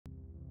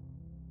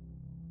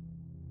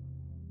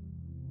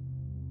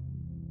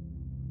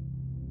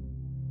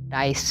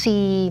I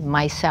see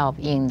myself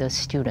in the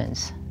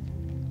students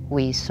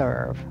we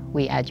serve,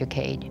 we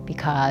educate,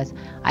 because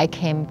I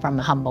came from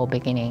a humble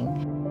beginning.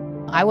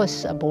 I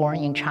was born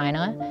in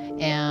China,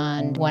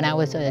 and when I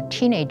was a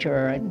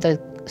teenager,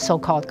 the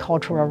so-called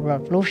Cultural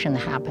Revolution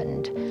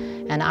happened.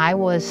 And I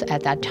was,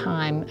 at that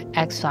time,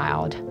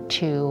 exiled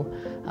to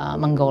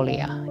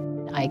Mongolia.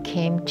 I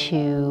came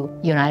to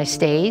United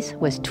States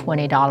with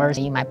 $20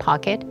 in my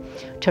pocket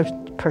to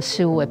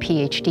pursue a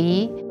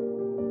PhD.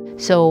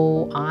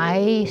 So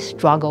I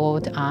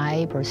struggled,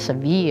 I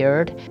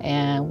persevered,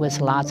 and with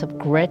lots of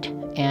grit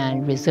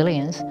and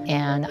resilience.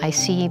 And I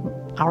see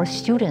our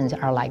students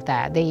are like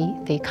that.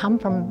 They come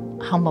from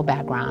humble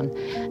background.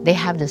 They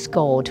have this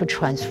goal to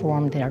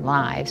transform their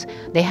lives.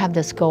 They have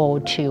this goal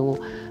to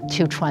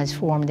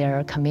transform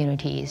their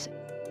communities.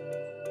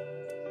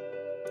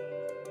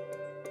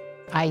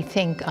 I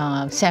think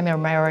Samuel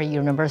Merritt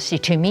University,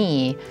 to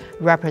me,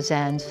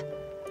 represents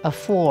a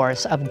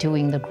force of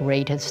doing the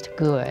greatest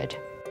good.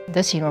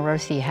 This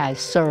university has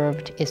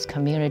served its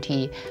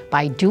community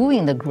by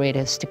doing the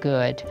greatest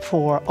good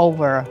for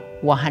over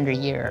 100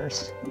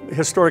 years.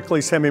 Historically,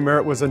 Samuel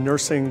Merritt was a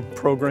nursing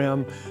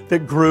program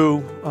that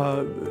grew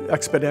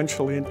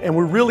exponentially, and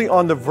we're really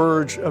on the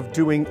verge of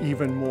doing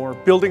even more,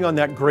 building on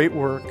that great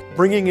work,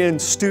 bringing in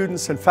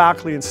students and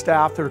faculty and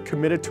staff that are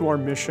committed to our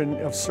mission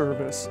of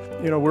service.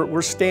 You know,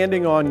 we're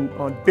standing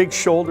on big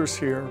shoulders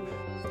here.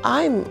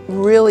 I'm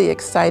really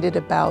excited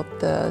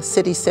about the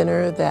City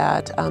Center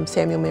that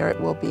Samuel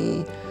Merritt will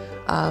be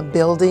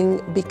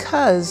building,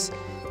 because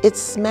it's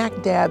smack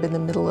dab in the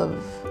middle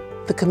of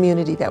the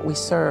community that we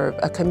serve,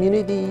 a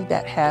community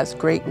that has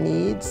great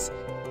needs.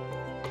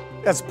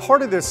 As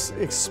part of this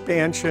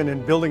expansion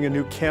and building a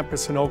new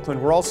campus in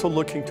Oakland, we're also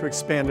looking to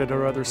expand at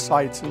our other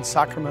sites in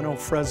Sacramento,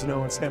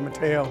 Fresno, and San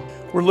Mateo.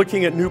 We're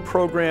looking at new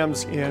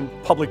programs in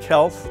public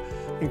health,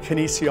 in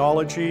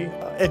kinesiology,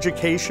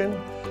 education,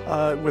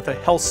 with a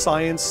health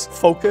science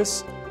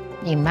focus.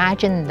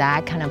 Imagine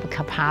that kind of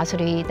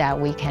capacity that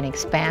we can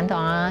expand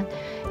on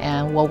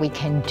and what we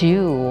can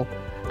do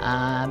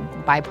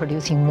by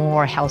producing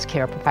more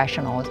healthcare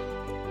professionals.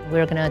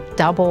 We're going to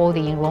double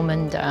the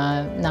enrollment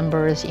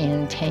numbers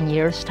in 10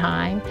 years'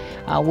 time.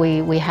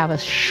 We have a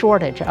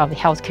shortage of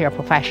healthcare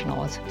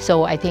professionals.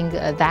 So I think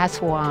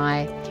that's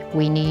why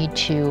we need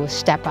to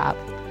step up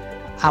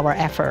our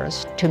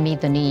efforts to meet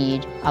the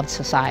need of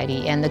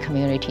society and the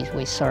communities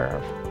we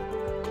serve.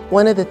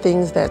 One of the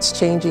things that's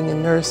changing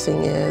in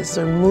nursing is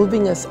they're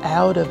moving us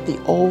out of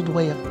the old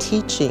way of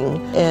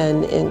teaching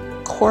and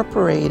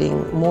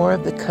incorporating more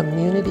of the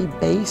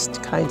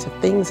community-based kinds of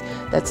things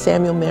that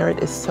Samuel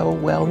Merritt is so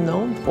well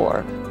known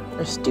for.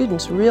 Our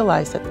students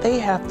realize that they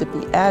have to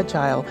be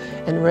agile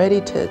and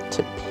ready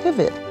to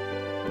pivot.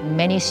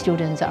 Many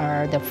students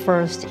are the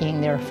first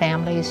in their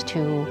families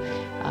to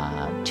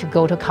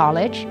go to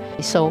college.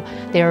 So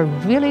they're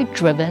really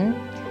driven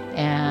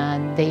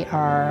and they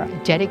are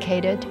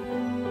dedicated.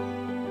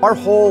 Our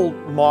whole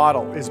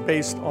model is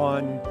based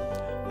on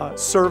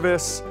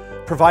service,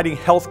 providing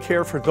health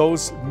care for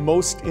those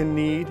most in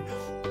need,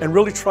 and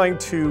really trying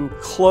to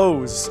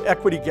close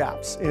equity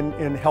gaps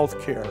in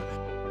health care.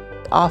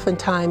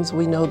 Oftentimes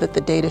we know that the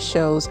data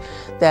shows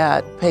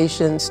that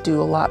patients do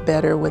a lot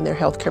better when their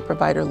healthcare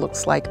provider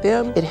looks like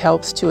them. It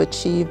helps to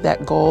achieve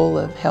that goal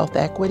of health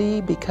equity,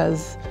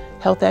 because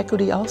health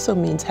equity also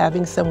means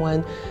having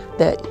someone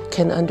that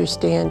can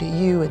understand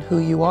you and who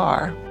you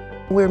are.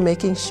 We're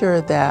making sure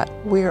that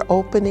we're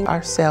opening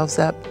ourselves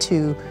up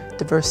to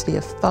diversity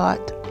of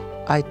thought,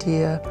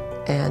 idea,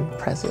 and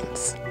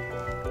presence.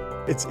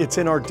 It's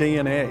in our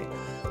DNA.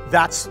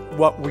 That's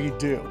what we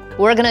do.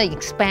 We're going to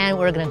expand,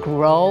 we're going to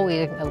grow,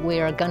 we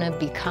are going to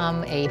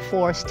become a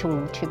force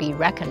to be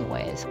reckoned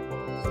with.